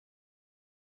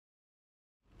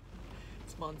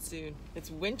monsoon. It's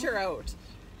winter out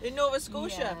in Nova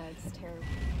Scotia. Yeah, it's terrible.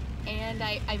 And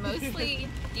I mostly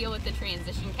deal with the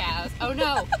transition cows. Oh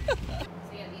no! So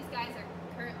yeah, these guys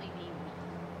are currently being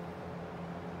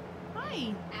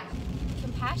weaned. Hi.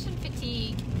 Compassion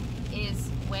fatigue is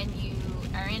when you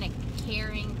are in a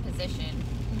caring position,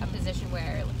 a position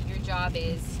where your job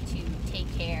is to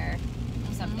take care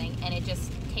of something, and it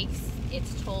just takes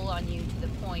its toll on you to the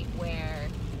point where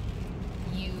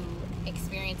you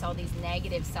experience all these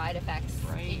negative side effects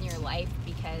in your life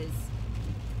because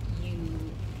you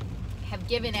have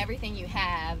given everything you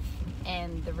have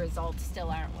and the results still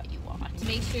aren't what you want. To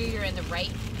make sure you're in the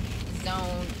right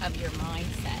zone of your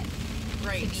mindset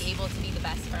to be able to be the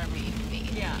best farmer you can be.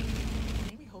 Yeah.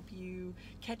 We hope you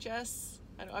catch us.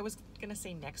 I was gonna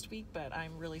say next week, but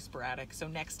I'm really sporadic, so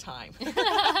next time.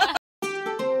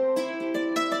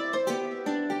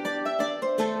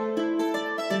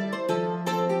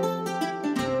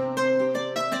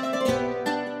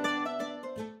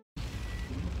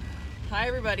 Hi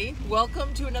everybody,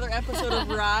 welcome to another episode of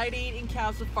Riding in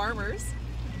Cows with Farmers.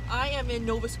 I am in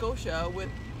Nova Scotia with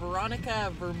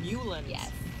Veronica Vermeulen.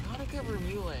 Yes. Veronica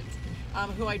Vermeulen,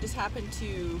 who I just happened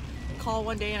to call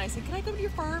one day and I said, can I come to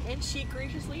your farm? And she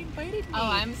graciously invited me. Oh,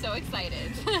 I'm so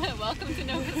excited. Welcome to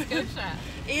Nova Scotia.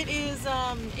 It is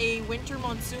a winter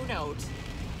monsoon out.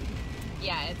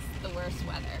 Yeah, it's the worst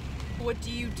weather. What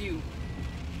do you do?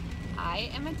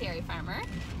 I am a dairy farmer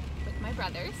with my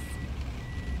brothers.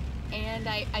 And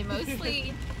I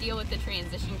mostly deal with the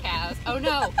transition cows. Oh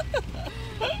no!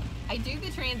 I do the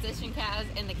transition cows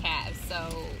and the calves. So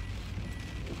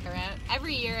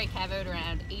every year I calve out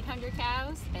around 800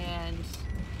 cows, and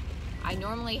I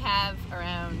normally have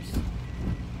around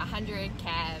 100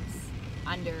 calves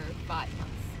under 5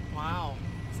 months. Wow.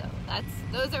 So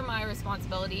those are my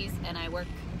responsibilities, and I work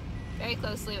very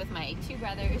closely with my two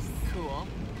brothers. Cool.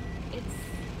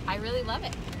 I really love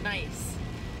it. Nice.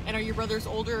 And are your brothers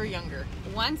older or younger?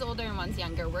 One's older and one's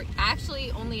younger. We're actually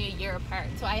only a year apart.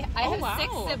 So I have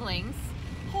 6 siblings.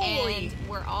 Holy. And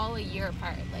we're all a year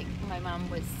apart. Like my mom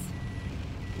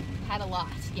had a lot.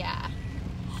 Yeah.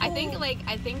 I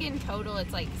think in total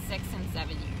it's like 6 and 7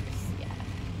 years. Yeah.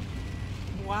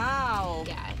 Wow.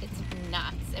 Yeah, it's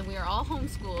nuts. And we were all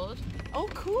homeschooled. Oh,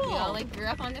 cool. We all grew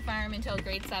up on the farm until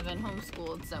grade 7,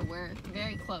 homeschooled. So we're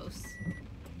very close.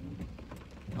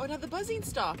 Oh, now the buzzing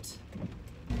stopped.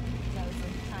 I was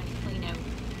trying to clean out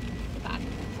the back of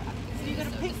the truck. So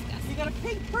you got a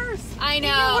pig purse. I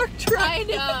know. I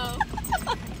know.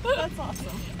 That's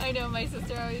awesome. I know. My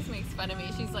sister always makes fun of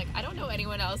me. She's like, I don't know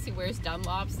anyone else who wears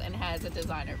Dunlops and has a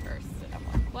designer purse. And I'm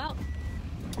like, well,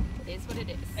 it is what it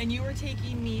is. And you were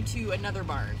taking me to another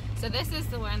barn. So this is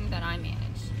the one that I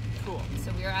manage. Cool.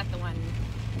 So we were at the one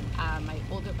my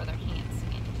older brother Hans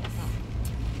manages.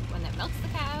 One that milks the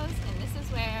cows, and this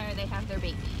is where they have their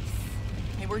babies.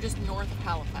 And we're just north of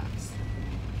Halifax.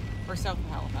 Or south of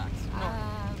Halifax.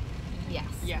 North. Yes.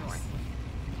 North.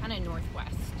 Kind of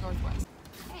northwest. Northwest.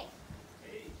 Hey.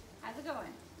 Hey. How's it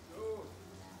going? Good.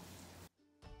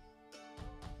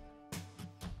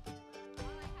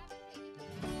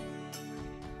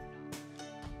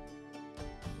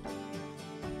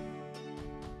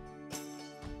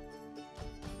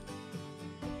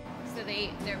 So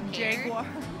they're paired. Jaguar.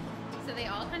 So they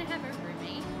all kind of have a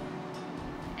roommate.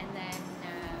 And then,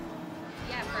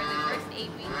 for the first 8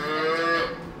 weeks, they're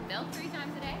given milk 3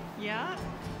 times a day. Yeah.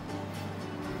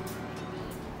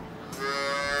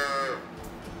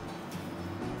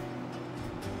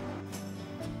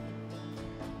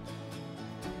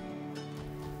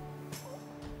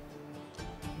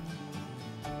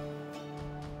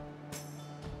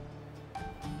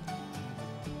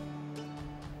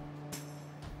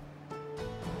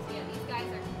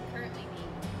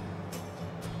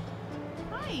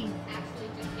 Actually,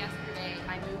 just yesterday,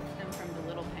 I moved them from the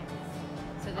little pens.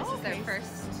 So this is their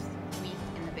first week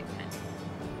in the big pen.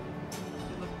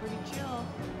 They look pretty chill.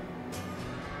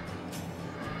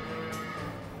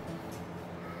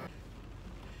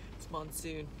 It's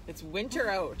monsoon. It's winter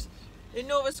out in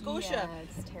Nova Scotia. Yeah,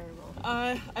 it's terrible.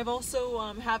 I've also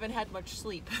haven't had much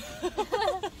sleep.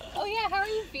 Oh yeah, how are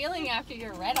you feeling after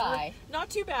your red eye? Not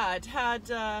too bad. Had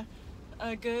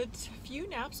a good few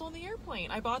naps on the airplane.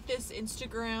 I bought this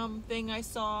Instagram thing I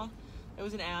saw. It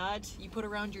was an ad you put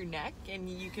around your neck and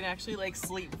you can actually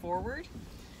sleep forward.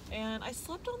 And I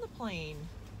slept on the plane.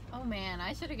 Oh man,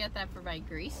 I should have got that for my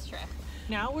Greece trip.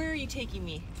 Now where are you taking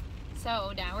me?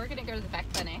 So now we're gonna go to the vet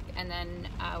clinic, and then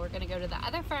we're gonna go to the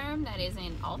other farm that is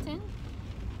in Alton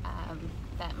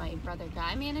that my brother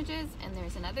Guy manages, and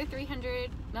there's another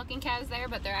 300 milking cows there,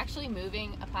 but they're actually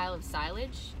moving a pile of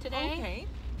silage today. Okay.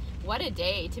 what a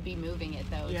day to be moving it,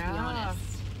 though, to be honest.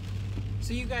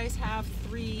 So you guys have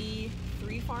three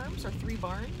farms or 3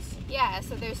 barns? Yeah,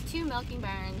 so there's 2 milking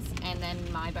barns and then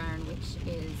my barn, which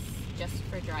is just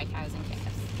for dry cows and calves.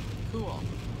 Cool.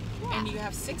 Yeah. And you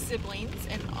have 6 siblings,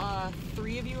 and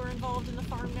 3 of you are involved in the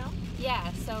farm now?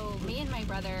 Yeah, so me and my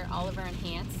brother Oliver and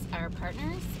Hans are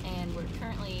partners, and we're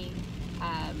currently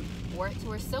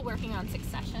we're still working on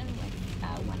succession with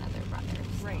one other brother.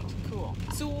 So. Right, cool.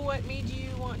 So what made you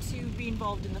want to be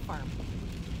involved in the farm?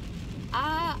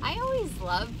 I always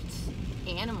loved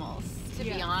animals, to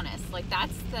be honest. Like,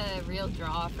 that's the real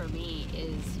draw for me,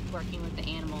 is working with the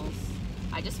animals.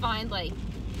 I just find, like,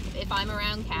 if I'm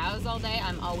around cows all day,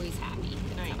 I'm always happy.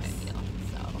 That's how I feel.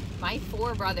 So my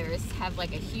 4 brothers have,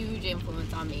 like, a huge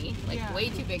influence on me, like way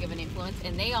too big of an influence,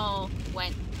 and they all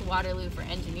went to Waterloo for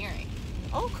engineering.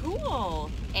 Oh, cool.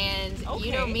 And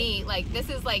you know me, like, this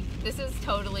is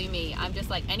totally me. I'm just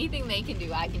like, anything they can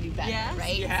do, I can do better,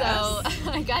 right? Yes.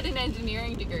 So I got an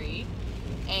engineering degree.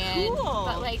 And cool.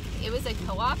 But, like, it was a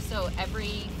co-op, so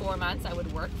every 4 months I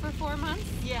would work for 4 months.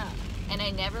 Yeah. And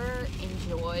I never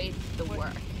enjoyed the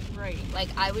work. Right. Like,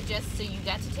 I would just, so you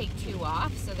got to take 2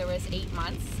 off, so there was 8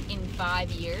 months in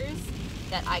 5 years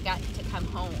that I got to come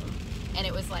home. And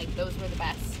it was like, those were the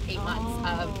best 8 months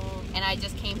of, and I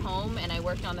just came home and I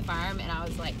worked on the farm and I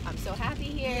was like, I'm so happy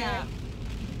here. Yeah.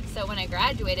 So when I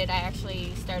graduated, I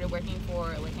actually started working for,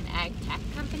 like, an ag tech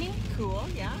company. Cool,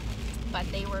 yeah.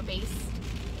 But they were based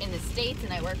in the States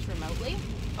and I worked remotely.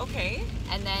 Okay.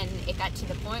 And then it got to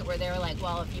the point where they were like,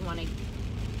 well, if you want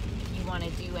to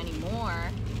do any more,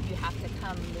 you have to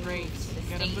come move to the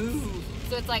States. Move.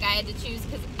 So it's like I had to choose,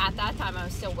 because at that time I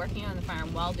was still working on the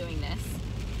farm while doing this.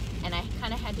 And I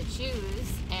kind of had to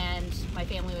choose, and my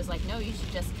family was like, no, you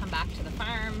should just come back to the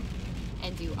farm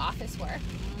and do office work.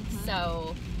 Mm-hmm.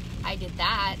 So I did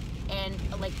that, and,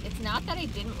 like, it's not that I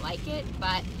didn't like it,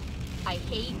 but I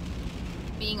hate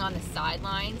being on the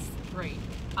sidelines. Right.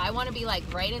 I want to be,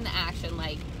 like, right in the action.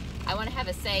 Like, I want to have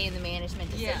a say in the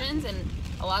management decisions, and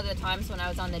a lot of the times when I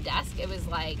was on the desk, it was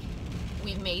like,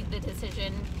 we've made the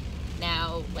decision,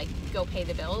 now, like, go pay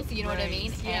the bills, you know what I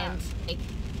mean? Yeah. And, like,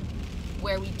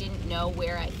 where we didn't know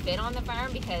where I fit on the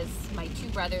farm, because my 2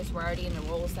 brothers were already in the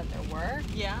roles that there were.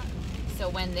 Yeah. So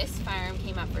when this farm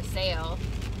came up for sale,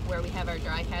 where we have our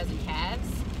dry cows and calves,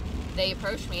 they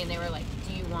approached me and they were like,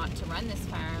 do you want to run this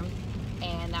farm?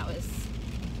 And that was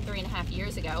 3.5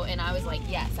 years ago, and I was like,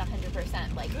 yes,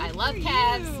 100%. Like, Good I love for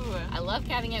calves. you. I love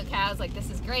calving out cows. Like,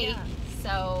 this is great. Yeah.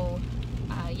 So,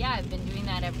 yeah, I've been doing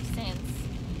that ever since.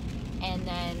 And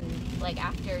then, like,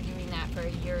 after doing that for a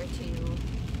year or 2,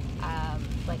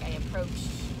 like, I approached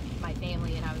my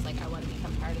family and I was like, I want to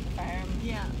become part of the farm.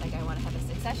 Yeah. Like, I want to have a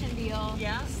succession deal.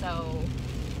 Yeah. So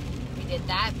we did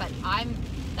that, but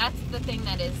that's the thing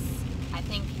that is, I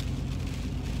think,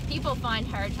 people find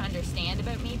hard to understand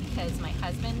about me, because my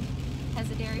husband has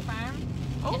a dairy farm.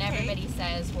 Okay. And everybody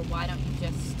says, well, why don't you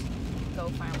just go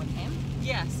farm with him?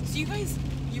 Yes. So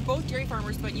you're both dairy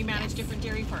farmers, but you manage different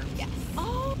dairy farms. Yes.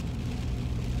 Oh.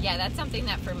 Yeah, that's something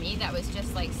that for me, that was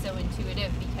just, like, so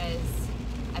intuitive, because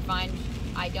I find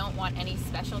I don't want any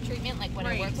special treatment. Like, when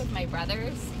I work with my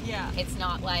brothers, it's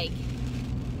not like,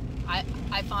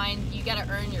 I find you got to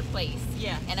earn your place.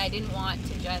 Yeah. And I didn't want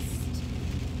to just,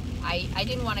 I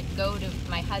didn't want to go to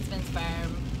my husband's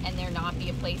farm and there not be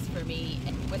a place for me.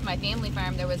 And with my family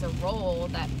farm, there was a role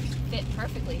that fit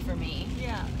perfectly for me.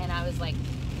 Yeah. And I was like,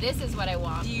 this is what I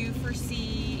want. Do you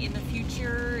foresee in the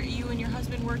future you and your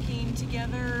husband working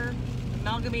together,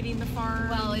 amalgamating the farm?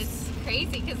 Well, it's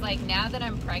crazy, because, like, now that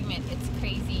I'm pregnant, it's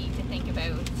crazy to think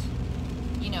about,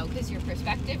 you know, because your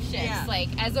perspective shifts. Yeah. Like,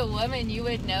 as a woman, you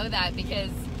would know that,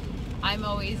 because I'm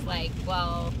always like,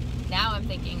 well, now I'm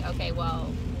thinking, okay,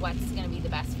 well, what's going to be the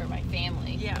best for my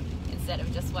family? Yeah. Instead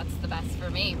of just what's the best for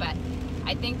me. But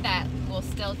I think that we'll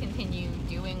still continue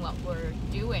doing what we're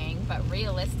doing, but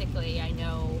realistically, I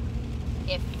know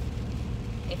if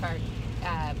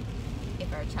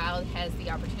our child has the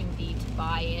opportunity to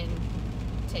buy in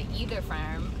to either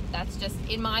farm, that's just,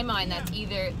 in my mind,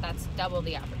 that's double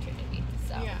the opportunity.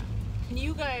 So yeah. Can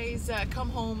you guys come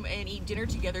home and eat dinner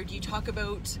together? Do you talk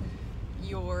about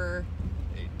your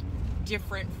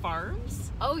different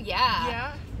farms? Oh yeah.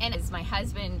 Yeah. And as my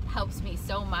husband helps me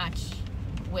so much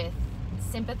with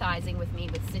sympathizing with me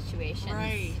with situations.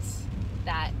 Right.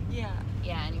 That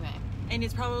anyway. And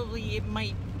it's probably, it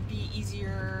might be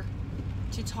easier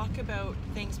to talk about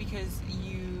things because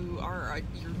you're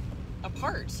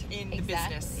apart in the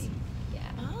business. Yeah.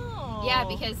 Oh. Yeah,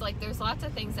 because, like, there's lots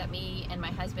of things that me and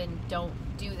my husband don't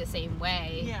do the same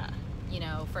way. Yeah. you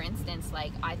know, for instance,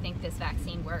 like, I think this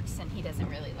vaccine works and he doesn't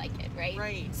really like it, right?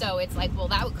 Right. So it's like, well,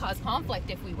 that would cause conflict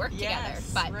if we worked together,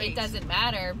 but right. it doesn't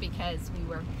matter because we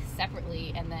work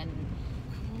separately. And then,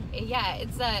 yeah,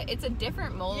 it's a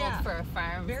different mold for a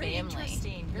farm Very family.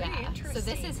 Interesting. Very interesting. So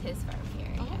this is his farm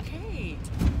here. Okay.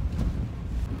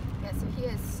 Yeah, so he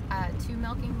has 2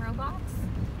 milking robots.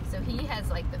 So he has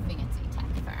like the fancy tech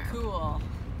farm. Cool.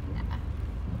 Yeah.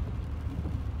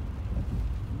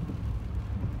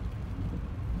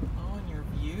 Oh, and your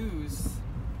views.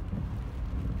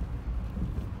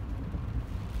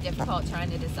 Difficult trying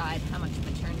to decide how much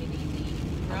maternity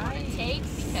leave I want to take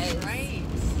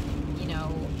because, you know,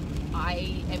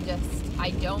 I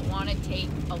don't want to take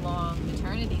a long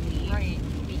maternity leave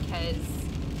because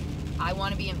I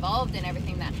want to be involved in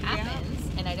everything that happens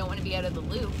and I don't want to be out of the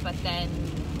loop, but then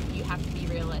you have to be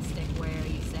realistic where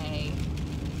you say,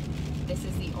 this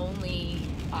is the only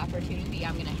opportunity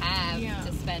I'm going to have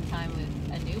to spend time with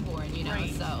a newborn, you know,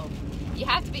 so you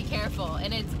have to be careful,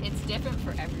 and it's different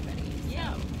for everybody.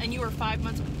 Yeah. So. And you were 5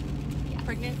 months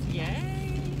pregnant? Yay!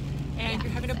 And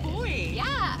you're having a boy.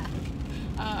 Yeah.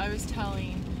 I was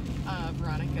telling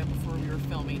Veronica before we were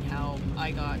filming how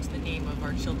I got the name of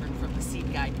our children from the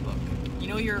seed guidebook. You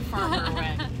know you're a farmer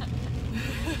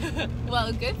when... Well,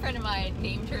 a good friend of mine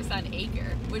named her son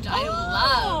Acre, which I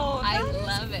love. I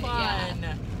love it. Fun.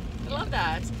 Yeah. I love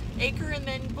that. Acre and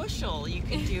then bushel you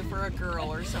could do for a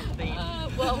girl or something.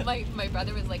 Well, my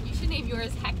brother was like, you should name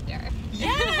yours Hector.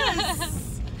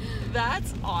 Yes!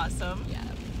 That's awesome. Yeah.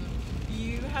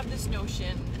 You have this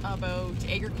notion about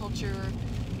agriculture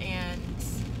and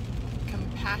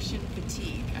compassion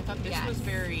fatigue. I thought this was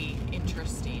very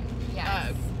interesting.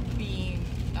 Yes. Being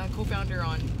a co-founder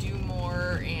on Do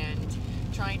More and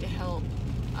trying to help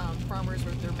farmers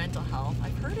with their mental health.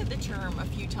 I've heard of the term a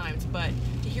few times, but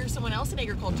to hear someone else in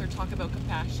agriculture talk about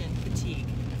compassion fatigue,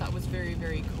 I thought was very,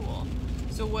 very cool.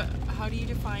 So how do you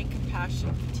define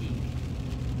compassion fatigue?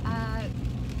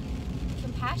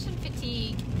 Compassion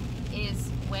fatigue is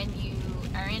when you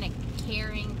are in a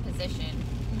caring position,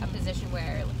 a position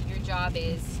where your job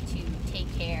is to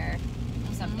take care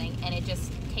of something, and it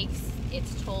just takes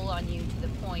its toll on you to the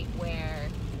point where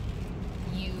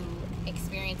you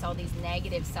experience all these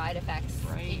negative side effects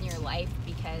in your life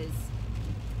because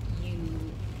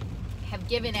you have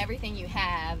given everything you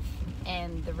have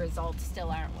and the results still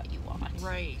aren't what you want.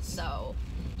 Right. So,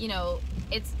 you know,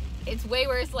 it's way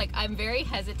worse. Like, I'm very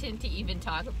hesitant to even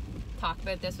talk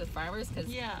about this with farmers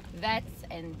because vets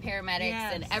and paramedics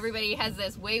and everybody has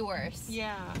this way worse.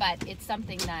 Yeah. But it's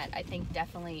something that I think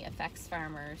definitely affects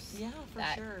farmers. Yeah, for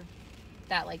sure.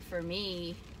 That, like, for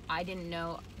me, I didn't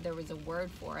know there was a word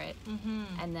for it.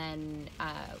 And then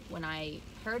when I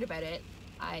heard about it,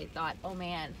 I thought, oh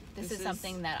man, this is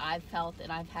something that I've felt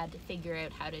and I've had to figure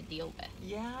out how to deal with.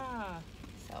 Yeah.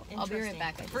 So I'll be right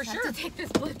back. I just have to take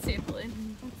this blood sample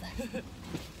in.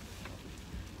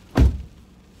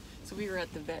 So we were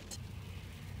at the vet.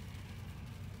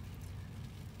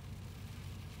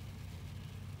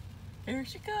 Here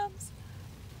she comes.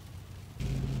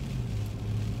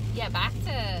 Yeah, back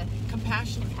to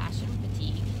compassion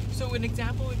fatigue. So an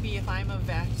example would be if I'm a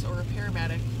vet or a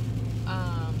paramedic,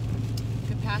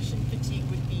 compassion fatigue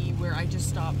would be where I just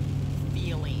stop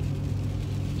feeling.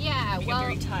 Yeah, I'm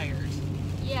very tired.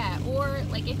 Yeah, or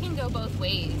like it can go both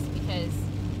ways because,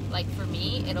 like, for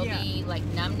me, it'll be like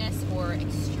numbness or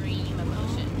extreme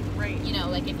emotion. Right. You know,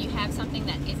 like if you have something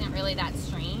that isn't really that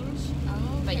strange,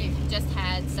 but you've just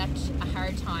had such a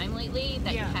hard time lately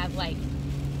that you have like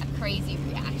a crazy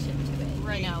reaction to it.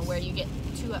 Right. You know, where you get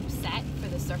too upset for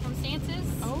the circumstances.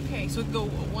 Okay, so go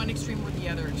one extreme or the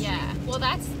other extreme. Yeah. Well,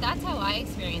 that's how I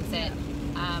experience it.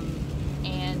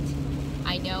 And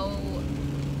I know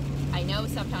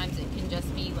sometimes it can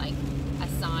just be like a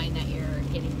sign that you're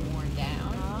getting worn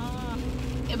down.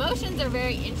 Emotions are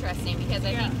very interesting because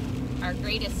I think our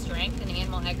greatest strength in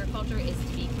animal agriculture is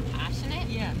to be compassionate.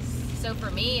 Yes. So for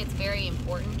me, it's very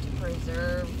important to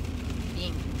preserve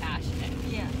being compassionate.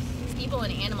 Yes. People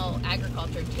in animal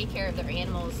agriculture take care of their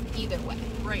animals either way.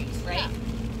 Right? Yeah.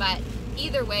 But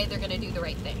either way, they're going to do the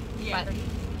right thing. Yeah. But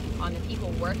on the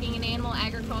people working in animal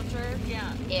agriculture,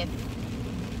 if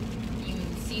you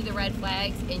see the red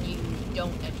flags and you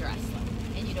don't address them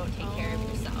and you don't take care of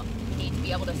yourself, you need to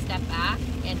be able to step back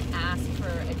and ask for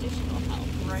additional help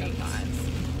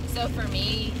sometimes. So for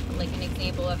me, like an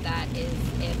example of that is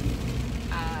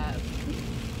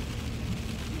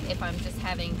if I'm just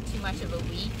having too much of a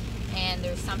week and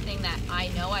there's something that I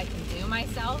know I can do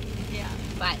myself,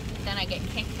 but then I get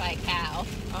kicked by a cow,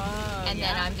 and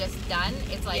then I'm just done.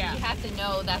 It's like you have to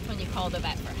know that's when you call the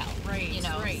vet for help, you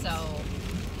know. So,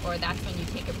 or that's when you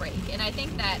take a break. And I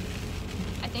think that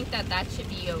think that should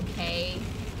be okay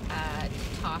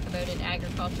to talk about in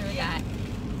agriculture.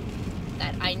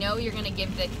 That I know you're going to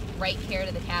give the right care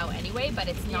to the cow anyway, but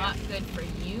it's not good for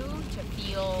you to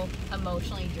feel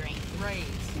emotionally drained. Right.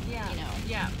 Yeah. You know.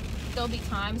 Yeah. There'll be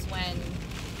times when,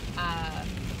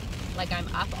 like, I'm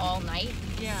up all night,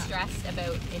 stressed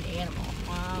about an animal.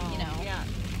 Wow. You know. Yeah.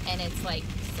 And it's like,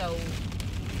 so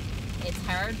it's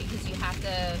hard because you have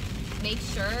to make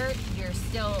sure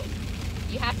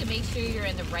you have to make sure you're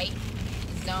in the right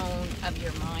zone of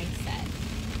your mindset.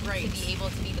 Right. To be able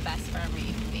to be the best farmer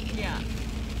you can be. Yeah.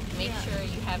 Make sure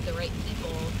you have the right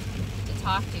people to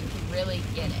talk to who really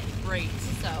get it. Right.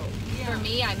 So, for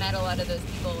me, I met a lot of those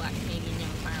people at Canadian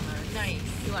Young Farmers. Nice.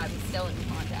 Who I'm still in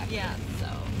contact with.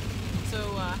 So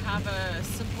have a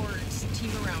support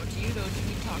team around you, those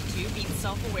you can talk to, being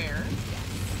self-aware.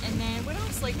 Yes. And then what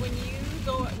else? Like when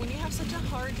you have such a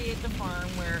hard day at the farm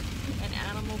where an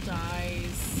animal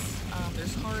dies,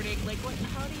 there's heartache. Like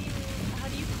how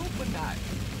do you cope with that?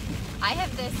 I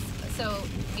have this. So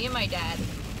me and my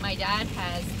dad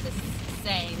has this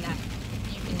saying that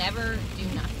you can never do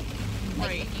nothing. Like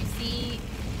Right. if you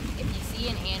see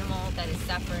an animal that is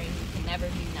suffering, you can never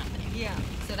do nothing. Yeah.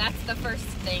 So that's the first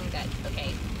thing that,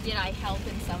 okay, did I help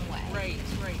in some way? Right.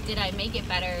 Did I make it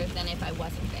better than if I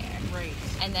wasn't there? Right.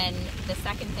 And then the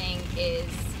second thing is,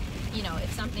 you know,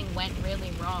 if something went really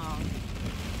wrong,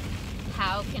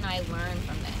 how can I learn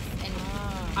from this? And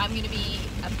I'm going to be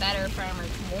a better farmer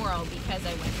tomorrow because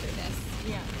I went through this.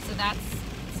 Yeah. So that's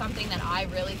something that I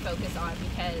really focus on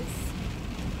because,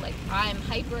 like, I'm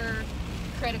hyper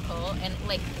critical and,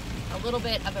 like, a little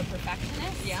bit of a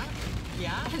perfectionist. Yeah.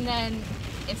 Yeah. And then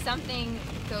if something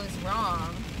goes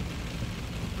wrong,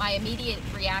 my immediate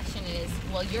reaction is,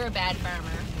 well, you're a bad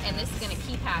farmer, and this is going to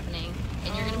keep happening,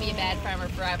 and you're going to be a bad farmer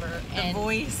forever. The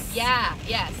voice. Yeah.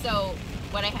 So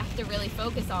what I have to really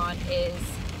focus on is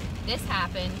this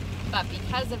happened, but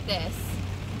because of this,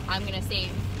 I'm going to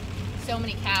save so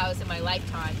many cows in my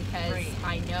lifetime because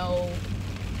I know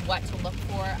what to look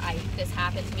for. This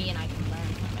happened to me, and I can learn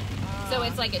from it. So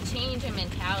it's like a change in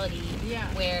mentality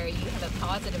where you have a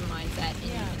positive mindset and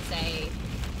you can say,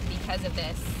 because of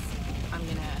this, I'm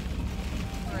gonna.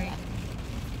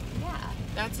 Yeah.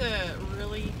 That's a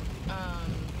really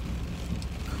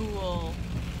cool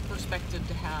perspective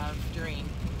to have during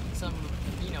some,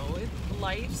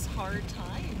 life's hard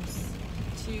times.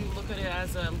 To look at it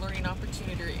as a learning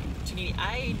opportunity.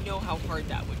 I know how hard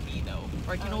that would be, though,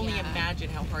 or I can only imagine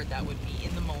how hard that would be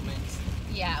in the moment.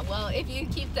 Yeah, well, if you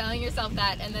keep telling yourself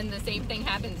that and then the same thing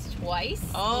happens twice,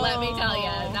 let me tell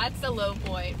you, that's the low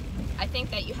point. I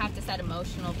think that you have to set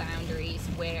emotional boundaries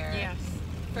where,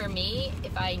 for me,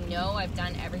 if I know I've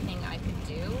done everything I could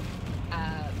do,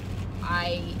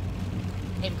 I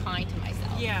am kind to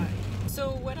myself. Yeah.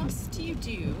 So what else do you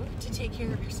do to take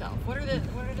care of yourself? What are the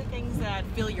things that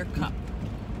fill your cup?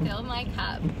 Fill my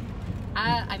cup.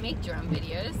 I make drone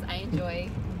videos. I enjoy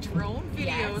drone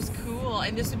videos. Cool.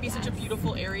 And this would be such a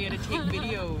beautiful area to take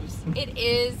videos. It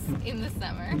is in the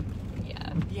summer.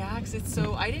 Yeah, because it's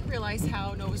so, I didn't realize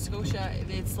how Nova Scotia,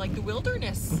 it's like the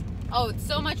wilderness. Oh, it's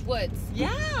so much woods. Yeah.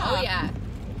 Oh, yeah.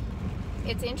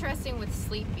 It's interesting with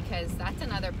sleep because that's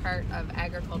another part of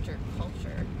agriculture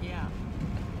culture. Yeah.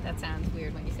 That sounds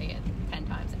weird when you say it 10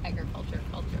 times. Agriculture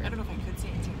culture. I don't know if I could say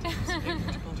it 10 times.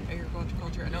 Agriculture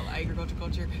culture. No, agriculture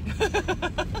culture.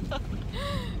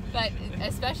 But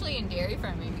especially in dairy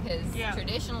farming, because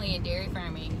traditionally in dairy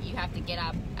farming, you have to get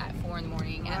up at 4 in the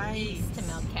morning at least to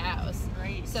milk cows.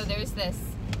 Right. So there's this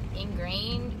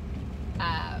ingrained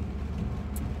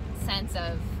sense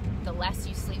of the less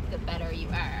you sleep, the better you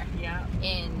are. Yeah.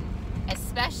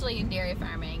 Especially in dairy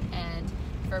farming. And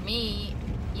for me,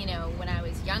 when I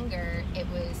was younger, it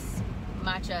was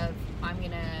much of, I'm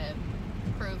going to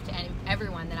prove to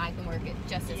everyone that I can work it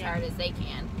just as hard as they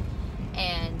can.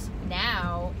 And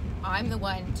now I'm the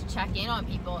one to check in on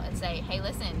people and say, hey,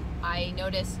 listen, I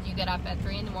noticed you get up at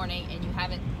 3 in the morning and you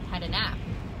haven't had a nap.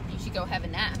 You should go have a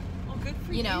nap. Oh, good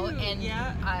for you. And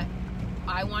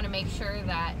I want to make sure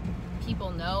that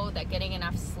people know that getting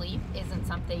enough sleep isn't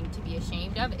something to be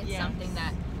ashamed of. It's something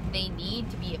that they need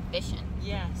to be efficient.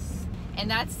 Yes. And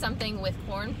that's something with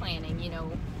corn planting,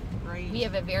 we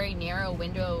have a very narrow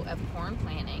window of corn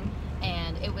planting,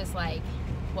 and it was like,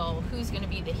 well, who's going to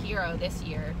be the hero this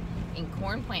year in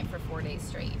corn plant for 4 days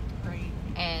straight? Right.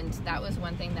 And that was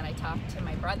one thing that I talked to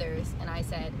my brothers, and I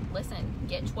said, listen,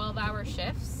 get 12-hour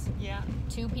shifts. Yeah.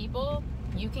 2 people,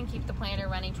 you can keep the planter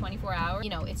running 24 hours.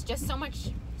 It's just so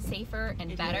much safer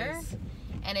and better. Is.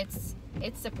 And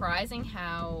it's surprising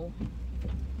how,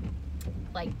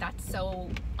 like, that's so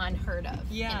unheard of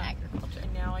in agriculture.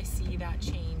 And now I see that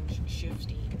change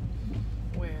shifting.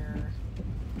 where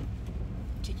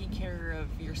taking care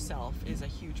of yourself is a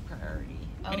huge priority.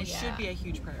 Oh, and it yeah. should be a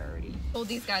huge priority. Well,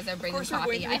 these guys are bringing Of course,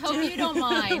 coffee. I hope you don't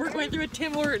mind. We're going through a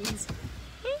Tim Hortons.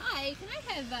 Hi, can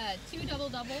I have 2 double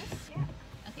doubles? Yeah.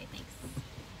 Okay, thanks.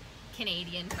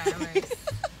 Canadian farmers.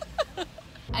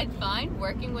 I find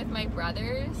working with my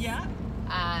brothers, Yeah.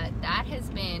 that has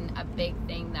been a big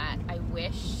thing that I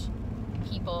wish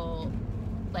people,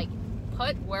 like,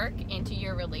 put work into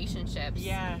your relationships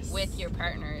Yes. with your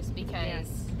partners, because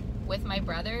Yes. with my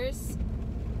brothers,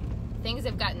 things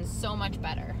have gotten so much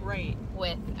better Right.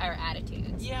 with our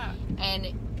attitudes. Yeah.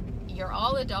 And you're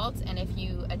all adults, and if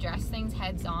you address things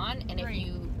heads on, and if Right.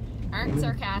 you aren't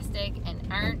sarcastic and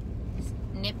aren't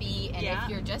nippy, and Yeah. if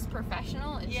you're just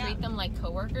professional and Yeah. treat them like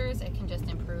coworkers, it can just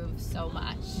improve so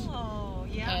much. Oh,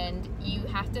 yeah. And you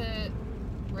have to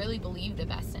really believe the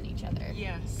best in each other.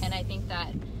 Yes. And I think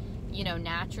that, you know,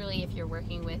 naturally, if you're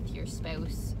working with your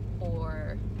spouse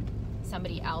or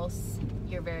somebody else,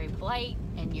 you're very polite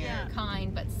and you're Yeah.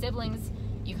 kind, but siblings,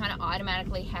 you kind of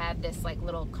automatically have this like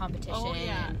little competition Oh,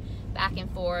 yeah. and back and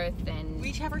forth, and we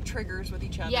each have our triggers with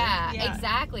each other. yeah,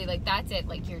 exactly, like that's it,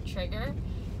 like your trigger.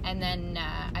 And then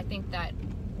I think that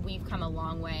we've come a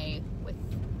long way with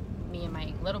me and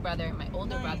my little brother and my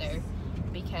older Nice. brother,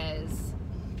 because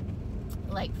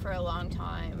like for a long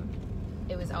time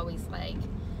it was always like,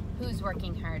 who's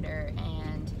working harder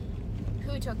and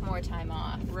who took more time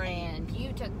off, Right. and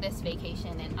you took this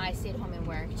vacation and I stayed home and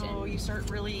worked. Oh, And you start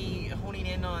really honing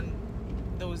in on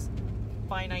those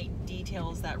finite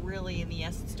details that really, in the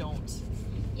essence, don't.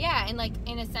 yeah, and like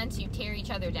in a sense you tear each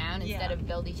other down instead Yeah. of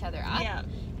build each other up. Yeah.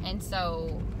 And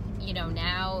so, you know,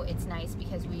 now it's nice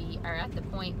because we are at the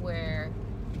point where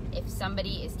if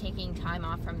somebody is taking time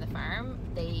off from the farm,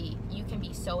 you can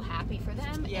be so happy for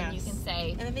them. Yes. And you can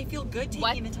say, And then they feel good taking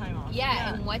What- the time off.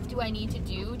 yeah, and what do I need to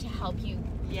do to help you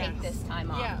Yes. take this time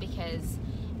off? Yeah. Because,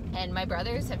 and my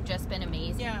brothers have just been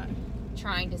amazing, Yeah.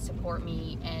 trying to support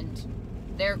me, and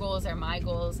their goals are my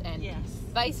goals, and Yes.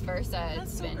 vice versa. That's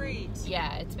It's so been great.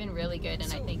 Yeah, it's been really good,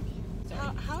 and I So, think.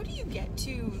 Sorry. How do you get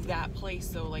to that place,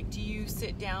 though? Like, do you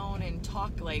sit down and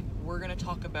talk, like, we're going to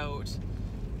talk about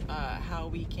how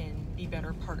we can be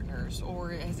better partners?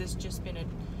 Or has this just been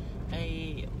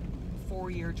a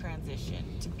 4-year transition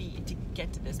to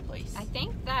get to this place? I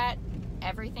think that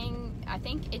I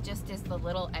think it just is the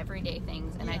little everyday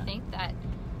things, and I Yeah. think that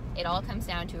it all comes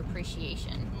down to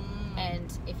appreciation.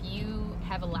 And if you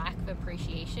have a lack of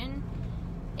appreciation,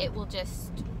 it will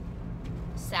just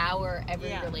sour every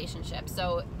Yeah. relationship.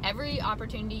 So every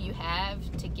opportunity you have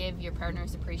to give your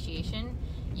partners appreciation,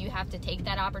 you have to take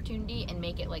that opportunity and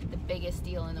make it like the biggest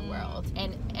deal in the world.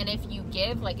 And if you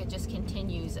give, like, it just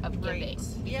continues of giving, Right.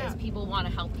 because Yeah. people want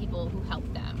to help people who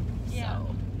help them. Yeah.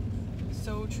 So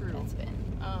So true. that's been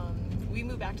We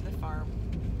moved back to the farm,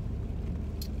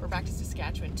 or back to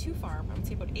Saskatchewan to farm, I would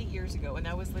say about 8 years ago, and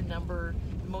that was the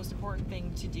most important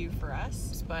thing to do for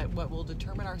us. But what will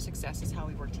determine our success is how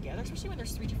we work together, especially when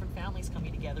there's 3 different families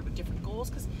coming together with different goals,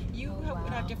 because you would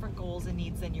have wow. different goals and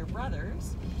needs than your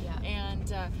brothers. yeah.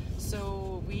 And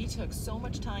so we took so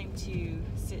much time to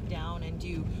sit down and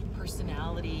do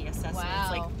personality assessments,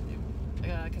 Wow.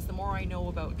 because the more I know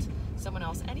about someone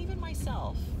else, and even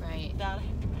myself, Right. that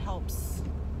helps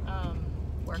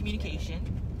Work communication.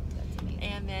 That's amazing.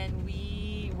 And then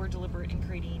we were deliberate in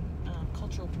creating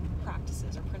cultural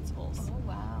practices or principles. Oh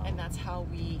wow. And that's how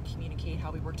we communicate,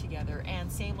 how we work together. And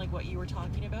same like what you were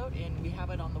talking about, and we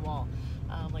have it on the wall.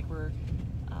 Like we're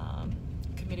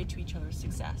committed to each other's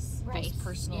success, Right. both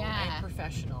personal Yeah. and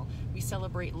professional. We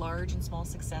celebrate large and small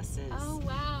successes. Oh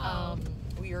wow.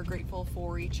 We are grateful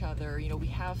for each other. You know, we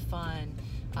have fun.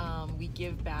 We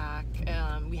give back.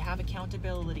 We have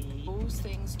accountability. Those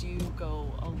things do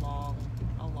go a long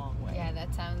way. Yeah,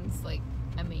 that sounds like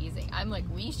amazing. I'm like,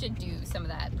 we should do some of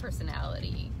that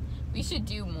personality. We should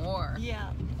do more.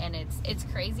 Yeah. And it's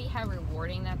crazy how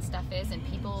rewarding that stuff is, and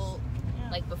people Yeah.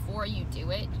 like before you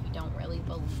do it, you don't really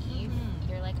believe. Mhm.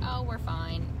 You're like, oh, we're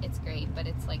fine, it's great, but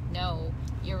it's like, no,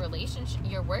 your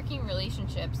working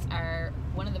relationships are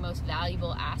one of the most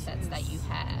valuable assets that you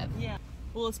have. Yeah.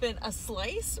 Well, it's been a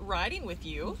slice riding with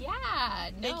you. Yeah.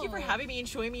 Thank you for having me and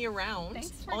showing me around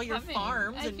Thanks for all your coming.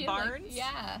 farms I and feel like- barns.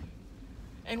 yeah.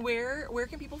 And where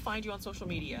can people find you on social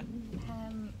media?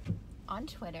 On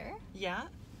Twitter, Yeah.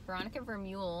 Veronica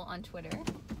Vermeulen on Twitter.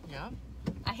 Yeah.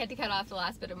 I had to cut off the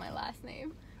last bit of my last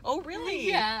name. Oh, really?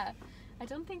 Yeah. I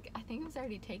think it was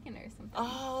already taken or something.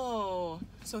 Oh,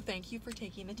 so thank you for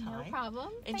taking the time. No problem.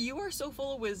 And you are so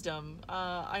full of wisdom.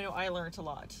 I know I learned a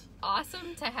lot.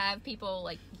 Awesome to have people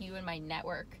like you in my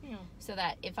network, Yeah. so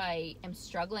that if I am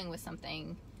struggling with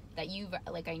something, that you've,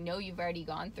 like, I know you've already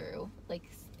gone through, like,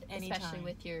 especially Anytime.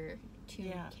 with your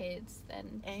 2 kids,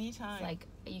 then anytime. it's like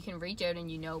you can reach out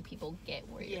and you know people get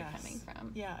where you're coming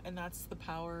from. Yeah, and that's the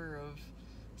power of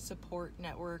support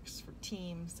networks for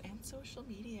teams and social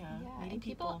media. Yeah, Meeting and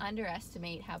people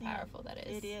underestimate how powerful that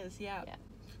is. It is, yeah. Yeah.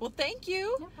 Well, thank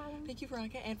you. No problem. Thank you,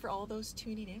 Veronica. And for all those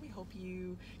tuning in, we hope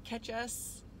you catch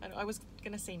us. I was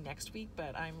going to say next week,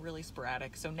 but I'm really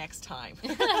sporadic, so next time.